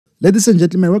Ladies and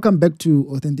gentlemen, welcome back to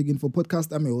Authentic Info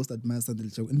Podcast. I'm your host, Mandela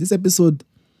Statue. In this episode,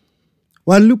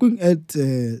 we're looking at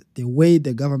the way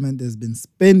the government has been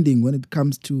spending when it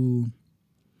comes to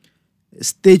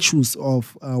statues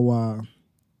of our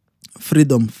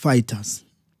freedom fighters,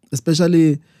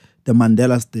 especially the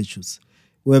Mandela statues.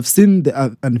 We have seen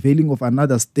the unveiling of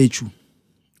another statue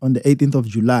on the 18th of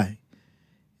July.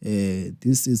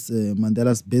 This is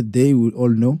Mandela's birthday, we all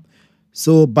know.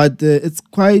 So, but it's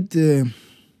quite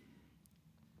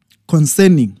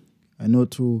concerning, I know,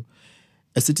 to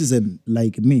a citizen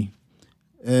like me.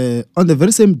 On the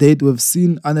very same date, we've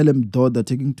seen Annalem Doda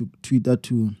taking to Twitter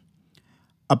to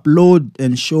upload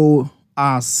and show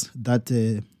us that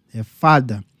her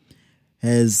father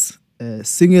has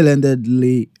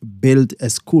single-handedly built a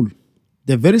school.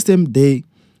 The very same day,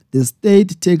 the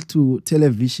state takes to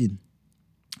television,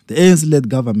 the ANC-led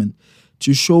government,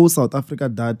 to show South Africa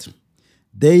that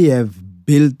they have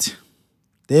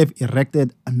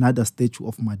erected another statue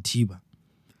of Madiba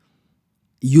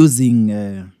using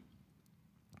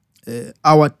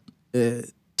our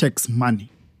tax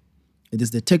money. It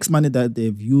is the tax money that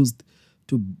they've used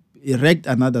to erect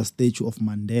another statue of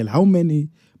Mandela. How many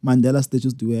Mandela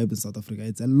statues do we have in South Africa?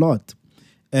 It's a lot.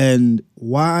 And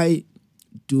why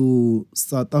do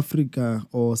South Africa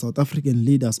or South African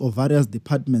leaders or various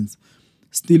departments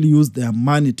still use their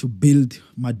money to build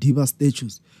Madiba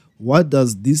statues? What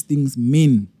does these things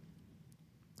mean?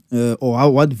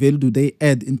 What value do they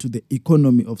add into the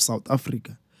economy of South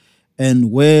Africa?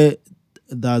 And where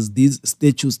does these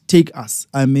statues take us?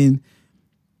 I mean,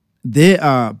 there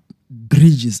are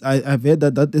bridges. I've heard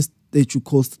that the statue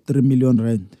costs 3 million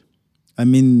rand. I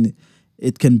mean,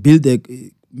 it can build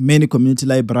many community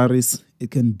libraries.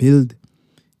 It can build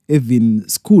even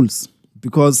schools,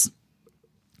 because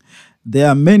there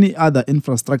are many other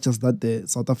infrastructures that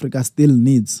South Africa still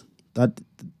needs.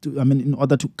 In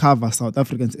order to cover South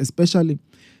Africans, especially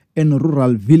in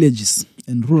rural villages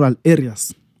and rural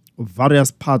areas of various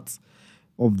parts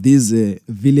of these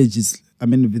villages. I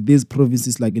mean, with these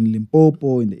provinces like in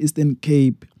Limpopo, in the Eastern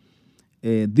Cape.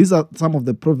 These are some of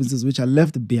the provinces which are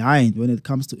left behind when it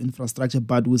comes to infrastructure.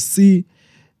 But we see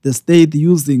the state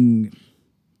using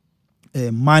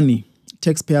money,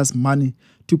 taxpayers' money,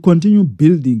 to continue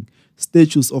building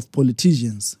statues of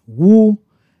politicians who,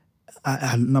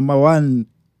 number one,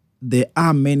 there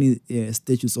are many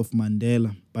statues of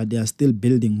Mandela, but they are still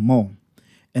building more.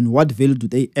 And what value do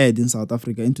they add in South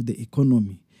Africa into the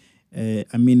economy?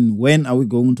 I mean, when are we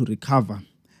going to recover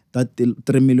that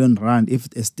 3 million rand if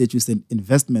a statue is an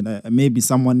investment? Maybe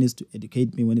someone needs to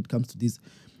educate me when it comes to this.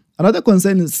 Another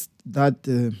concern is that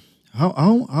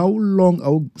how long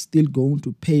are we still going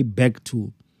to pay back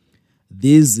to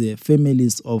these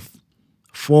families of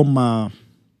former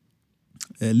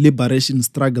liberation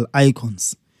struggle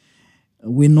icons?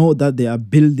 We know that there are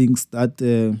buildings that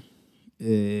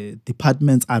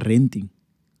departments are renting,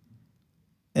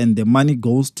 and the money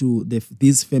goes to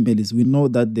these families. We know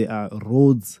that there are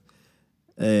roads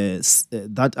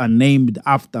that are named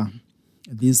after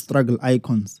these struggle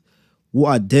icons who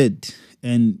are dead,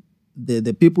 and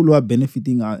the people who are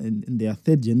benefiting are in their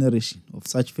third generation of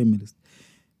such families,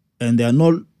 and they are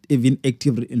not even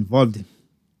actively involved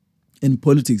in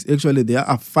politics. Actually, they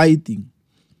are fighting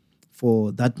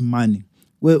for that money.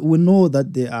 We know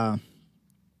that there are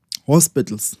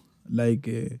hospitals like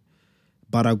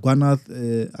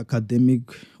Baragwanath Academic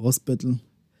Hospital,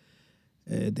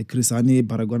 the Krisani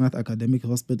Baragwanath Academic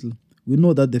Hospital. We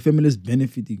know that the family is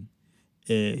benefiting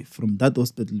from that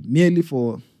hospital merely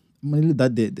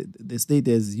that the state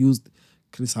has used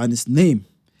Krisani's name.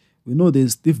 We know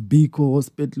there's Steve Biko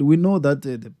Hospital. We know that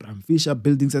the Bram Fisher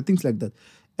buildings and things like that.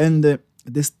 And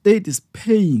the state is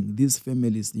paying these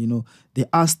families. You know, there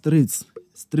are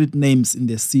street names in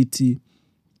the city.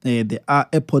 There are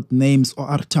airport names,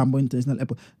 or Tambo International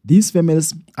Airport. These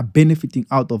families are benefiting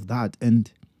out of that.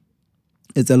 And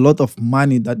it's a lot of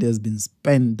money that is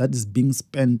being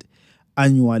spent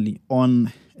annually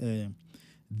on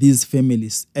these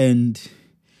families. And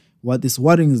what is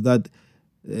worrying is that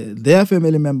their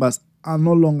family members are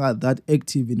no longer that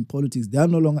active in politics. They are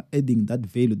no longer adding that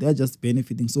value. They are just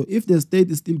benefiting. So if the state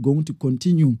is still going to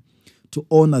continue to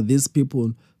honor these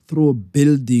people through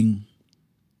building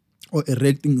or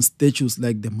erecting statues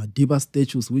like the Madiba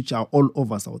statues, which are all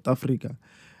over South Africa,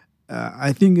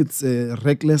 I think it's a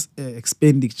reckless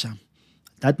expenditure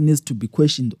that needs to be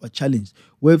questioned or challenged.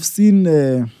 We've seen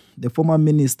the former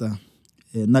minister,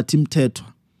 Natim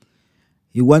Tetwa.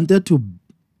 He wanted to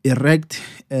erect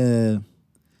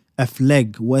a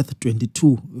flag worth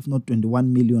 22, if not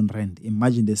 21 million rand.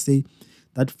 Imagine, they say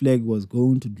that flag was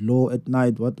going to glow at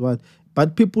night, what.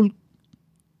 But people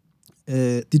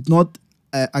did not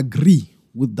agree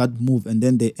with that move, and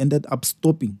then they ended up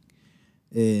stopping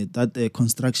that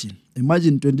construction.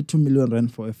 Imagine 22 million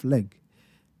rand for a flag.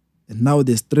 And now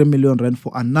there's 3 million rand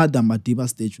for another Madiba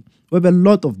statue. We have a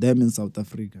lot of them in South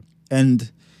Africa.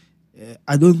 And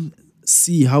I don't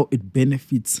see how it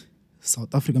benefits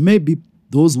South Africa. Maybe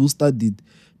those who studied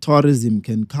tourism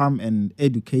can come and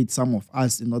educate some of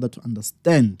us in order to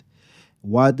understand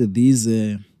what these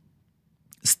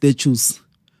statues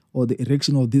or the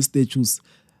erection of these statues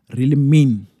really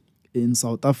mean in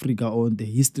South Africa or in the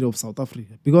history of South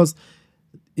Africa. Because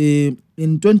in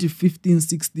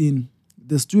 2015-16,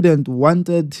 the student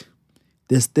wanted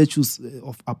the statues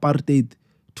of apartheid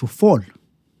to fall.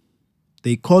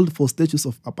 They called for statues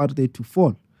of apartheid to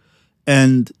fall.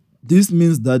 And this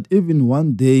means that even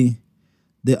one day,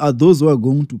 there are those who are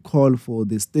going to call for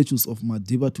the statues of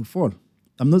Madiba to fall.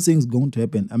 I'm not saying it's going to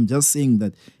happen. I'm just saying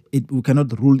that we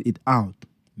cannot rule it out.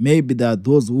 Maybe there are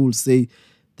those who will say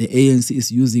the ANC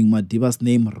is using Madiba's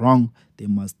name wrong. They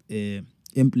must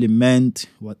implement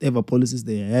whatever policies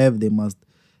they have. They must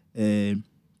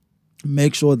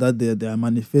make sure that their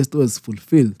manifesto is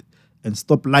fulfilled and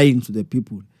stop lying to the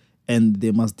people. And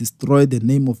they must destroy the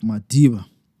name of Madiba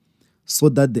so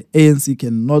that the ANC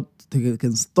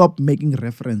can stop making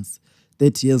reference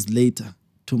 30 years later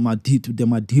to the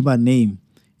Madiba name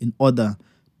in order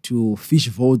to fish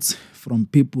votes from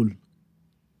people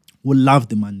who love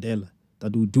the Mandela,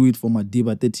 that will do it for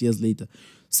Madiba 30 years later.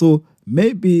 So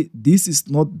maybe this is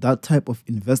not that type of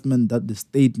investment that the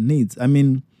state needs. I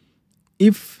mean,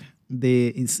 if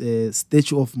there is a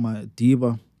statue of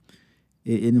Madiba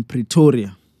in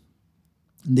Pretoria,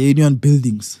 in the Union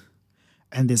buildings,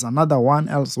 and there's another one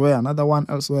elsewhere,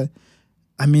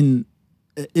 I mean,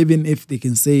 even if they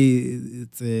can say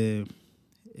it's a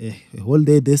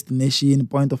holiday destination,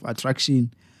 point of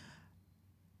attraction,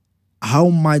 how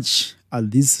much are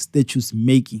these statues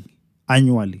making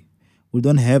annually? We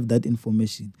don't have that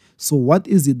information. So what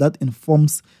is it that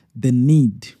informs the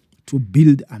need to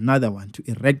build another one, to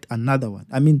erect another one?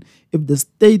 I mean, if the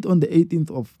state on the 18th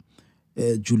of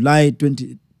July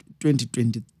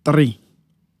 2023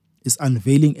 is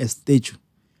unveiling a statue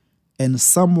and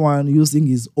someone using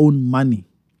his own money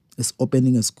is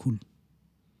opening a school,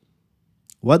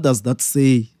 what does that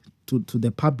say to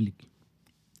the public,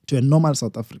 to a normal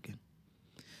South African?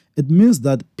 It means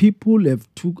that people have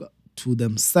took to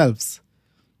themselves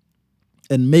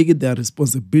and make it their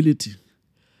responsibility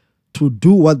to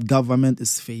do what government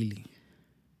is failing.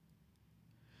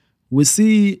 We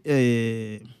see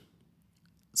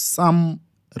some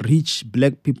rich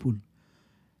black people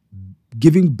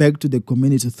giving back to the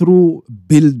community through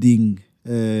building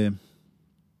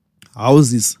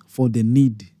houses for the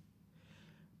needy.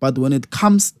 But when it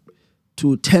comes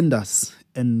to tenders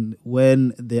and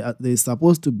when there's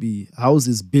supposed to be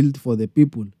houses built for the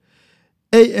people,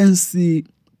 ANC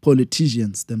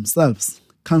politicians themselves,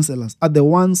 councillors, are the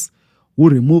ones who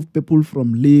remove people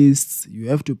from lists. You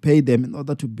have to pay them in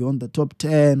order to be on the top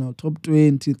 10 or top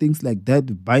 20, things like that.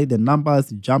 You buy the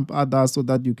numbers, you jump others so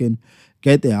that you can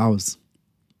get a house.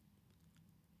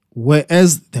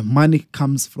 Whereas the money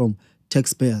comes from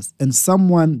taxpayers, and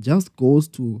someone just goes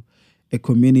to a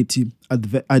community,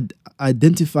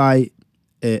 identify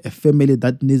a family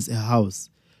that needs a house,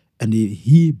 and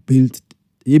he builds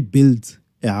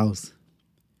a house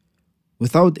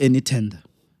without any tender.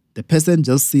 The person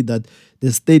just see that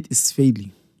the state is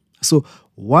failing. So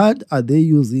what are they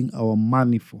using our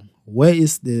money for? Where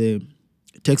is the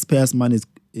taxpayers' money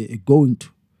going to?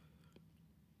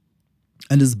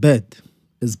 And it's bad.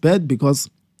 It's bad because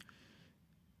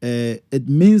it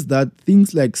means that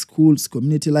things like schools,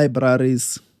 community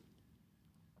libraries,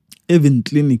 even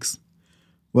clinics,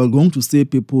 we're going to see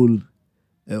people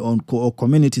or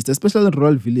communities, especially in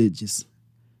rural villages,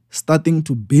 starting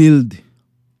to build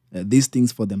these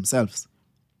things for themselves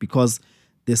because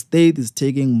the state is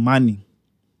taking money.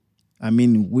 I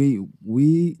mean,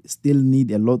 we still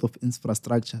need a lot of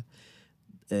infrastructure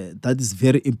that is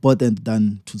very important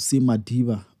than to see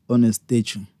Madiba on a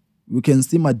statue. You can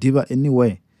see Madiba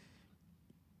anywhere.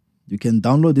 You can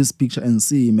download this picture and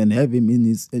see him and have him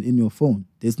in your phone.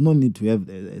 There's no need to have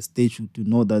a statue to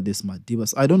know that there's Madiba.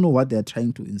 So I don't know what they're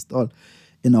trying to install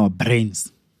in our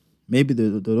brains. Maybe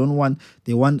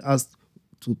they want us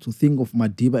to think of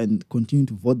Madiba and continue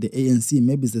to vote the ANC.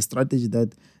 Maybe it's a strategy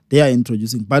that they are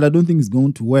introducing. But I don't think it's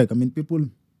going to work. I mean, people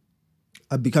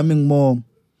are becoming more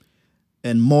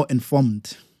and more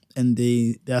informed, and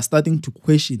they are starting to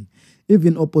question.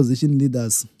 Even opposition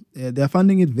leaders, they are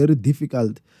finding it very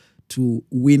difficult to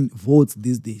win votes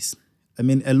these days. I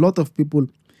mean, a lot of people,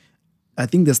 I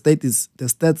think the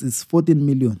stats is 14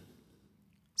 million.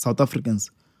 South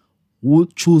Africans who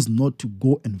choose not to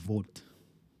go and vote.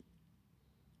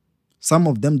 Some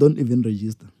of them don't even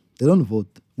register. They don't vote,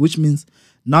 which means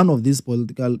none of these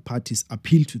political parties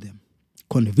appeal to them,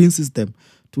 convinces them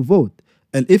to vote.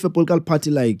 And if a political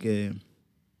party like the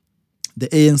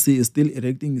ANC is still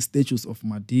erecting statues of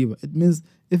Madiba, it means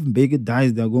if Mbeki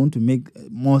dies, they're going to make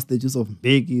more statues of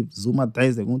Mbeki. If Zuma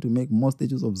dies, they're going to make more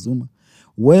statues of Zuma.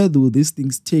 Where do these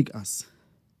things take us?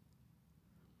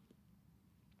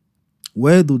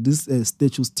 Where do these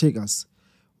statues take us?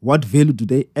 What value do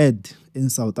they add in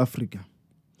South Africa?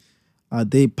 Are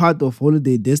they part of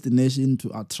holiday destination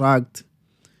to attract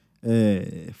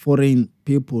foreign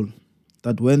people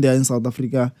that when they are in South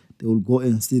Africa, they will go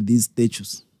and see these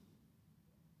statues?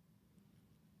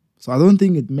 So I don't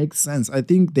think it makes sense. I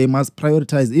think they must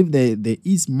prioritize. If there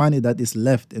is money that is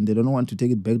left and they don't want to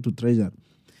take it back to treasury,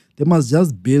 they must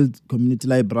just build community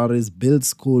libraries, build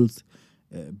schools,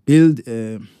 build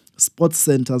sports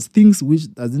centers, things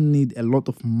which doesn't need a lot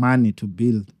of money to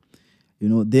build. You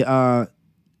know, there are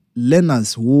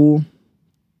learners who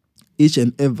each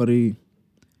and every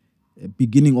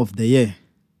beginning of the year,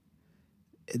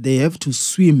 they have to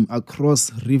swim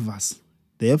across rivers.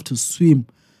 They have to swim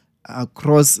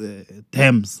across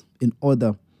dams in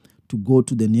order to go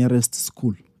to the nearest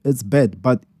school. It's bad,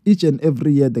 but each and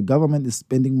every year the government is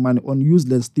spending money on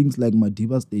useless things like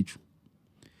Mandela Statue.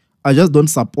 I just don't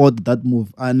support that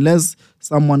move unless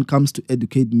someone comes to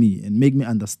educate me and make me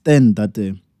understand that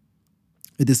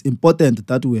it is important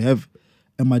that we have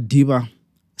a Madiba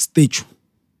statue.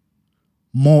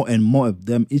 More and more of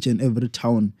them, each and every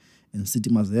town and city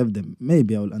must have them.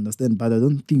 Maybe I will understand, but I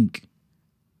don't think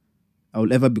I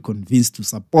will ever be convinced to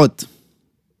support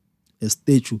a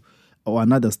statue or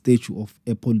another statue of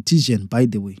a politician, by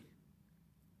the way.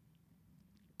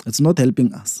 It's not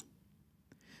helping us.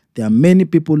 There are many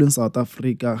people in South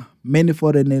Africa, many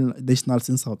foreign nationals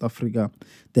in South Africa.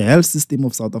 The health system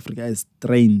of South Africa is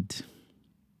strained.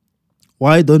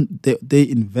 Why don't they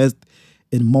invest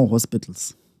in more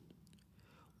hospitals?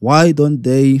 Why don't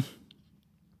they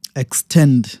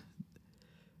extend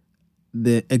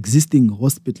the existing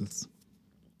hospitals?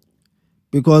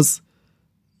 Because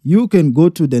you can go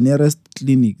to the nearest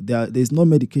clinic. There's no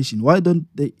medication. Why don't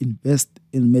they invest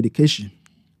in medication?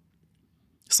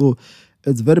 So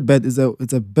it's very bad. It's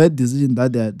a bad decision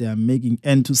that they are making.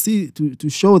 And to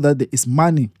show that there is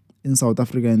money in South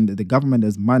Africa and the government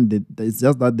has money, it's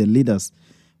just that the leaders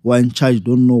who are in charge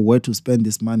don't know where to spend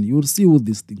this money. You will see all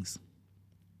these things.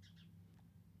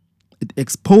 It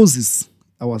exposes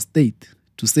our state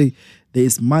to say there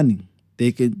is money.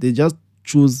 They just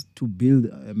choose to build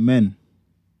a man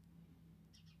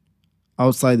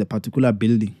outside a particular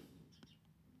building.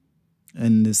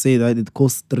 And they say that it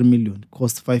costs 3 million,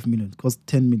 costs 5 million, costs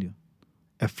 10 million.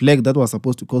 A flag that was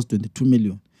supposed to cost 22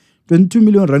 million. 22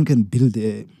 million rand can build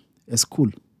a school.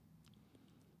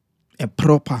 A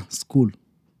proper school.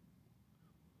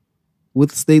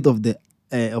 With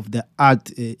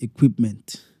state-of-the-art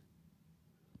equipment.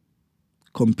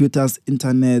 Computers,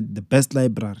 internet, the best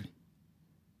library.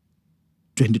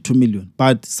 22 million.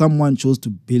 But someone chose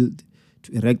to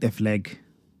erect a flag.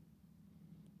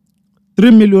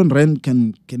 3 million rand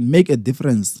can make a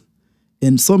difference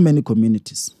in so many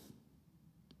communities.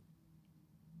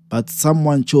 But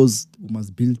someone chose who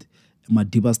must build a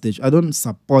Madiba statue. I don't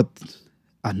support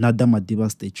another Madiba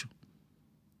statue.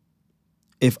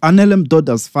 If Annelem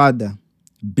Doda's father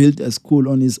built a school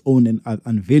on his own and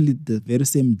unveiled it the very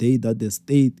same day that the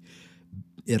state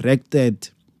erected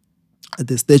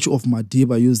the statue of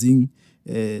Madiba using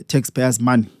taxpayers'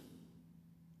 money,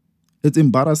 it's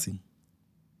embarrassing.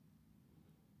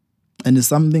 And it's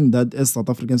something that as South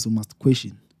Africans we must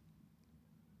question.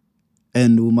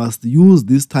 And we must use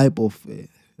this type of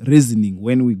reasoning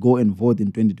when we go and vote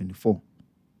in 2024.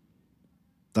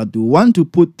 That we want to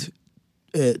put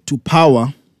to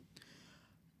power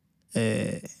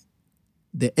the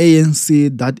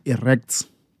ANC that erects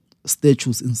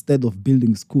statues instead of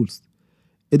building schools.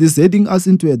 It is heading us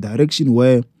into a direction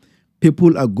where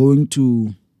people are going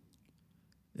to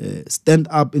stand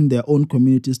up in their own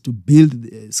communities to build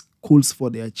schools for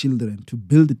their children, to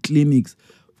build clinics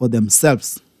for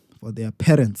themselves, for their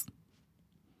parents.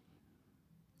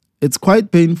 It's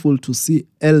quite painful to see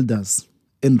elders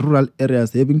in rural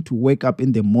areas having to wake up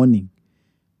in the morning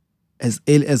as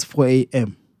early as 4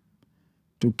 a.m.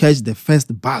 to catch the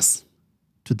first bus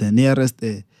to the nearest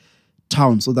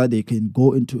town so that they can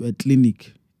go into a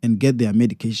clinic and get their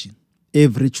medication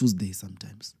every Tuesday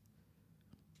sometimes.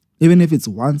 Even if it's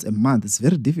once a month, it's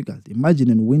very difficult. Imagine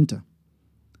in winter,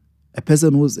 a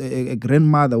person who's a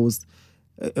grandmother,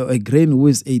 a granny who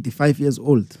is 85 years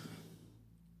old.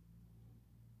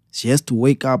 She has to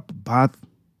wake up, bath,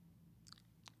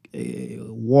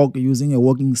 walk using a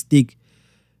walking stick,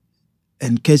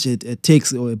 and catch a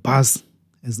taxi or a bus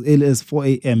as early as 4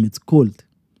 a.m. It's cold.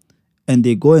 And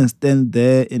they go and stand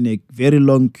there in a very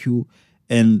long queue.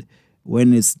 And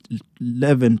when it's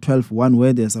 11, 12, 1,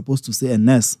 where they're supposed to see a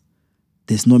nurse,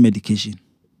 there's no medication.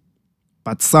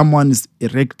 But someone is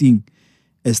erecting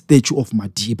a statue of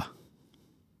Madiba,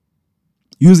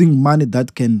 using money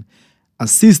that can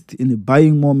assist in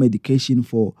buying more medication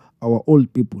for our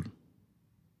old people,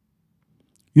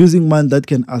 using money that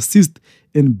can assist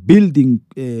in building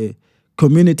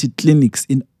community clinics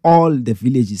in all the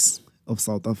villages of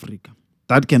South Africa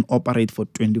that can operate for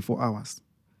 24 hours.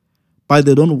 But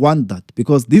they don't want that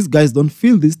because these guys don't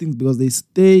feel these things because they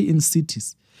stay in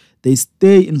cities. They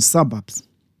stay in suburbs.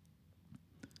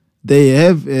 They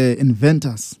have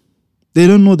inventors. They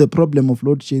don't know the problem of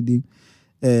load shedding.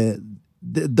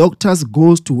 The doctors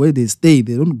goes to where they stay.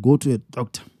 They don't go to a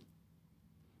doctor.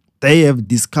 They have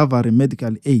Discovery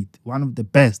Medical Aid, one of the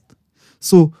best.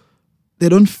 So they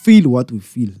don't feel what we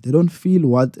feel. They don't feel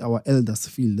what our elders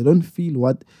feel. They don't feel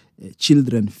what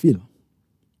children feel.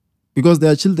 Because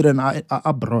their children are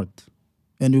abroad.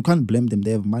 And you can't blame them.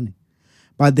 They have money.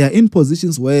 But they are in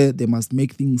positions where they must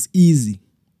make things easy.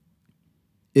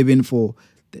 Even for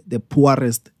the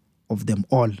poorest of them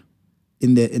all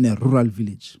in a rural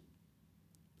village.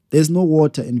 There's no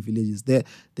water in villages.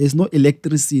 There's no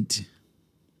electricity.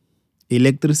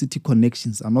 Electricity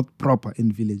connections are not proper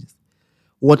in villages.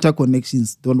 Water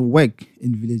connections don't work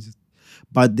in villages.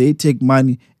 But they take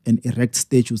money and erect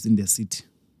statues in the city.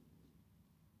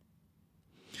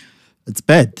 It's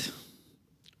bad.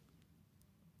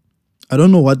 I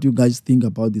don't know what you guys think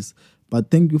about this, but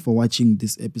thank you for watching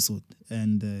this episode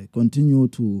and continue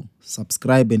to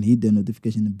subscribe and hit the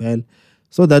notification bell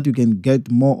so that you can get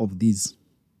more of these.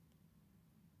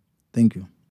 Thank you.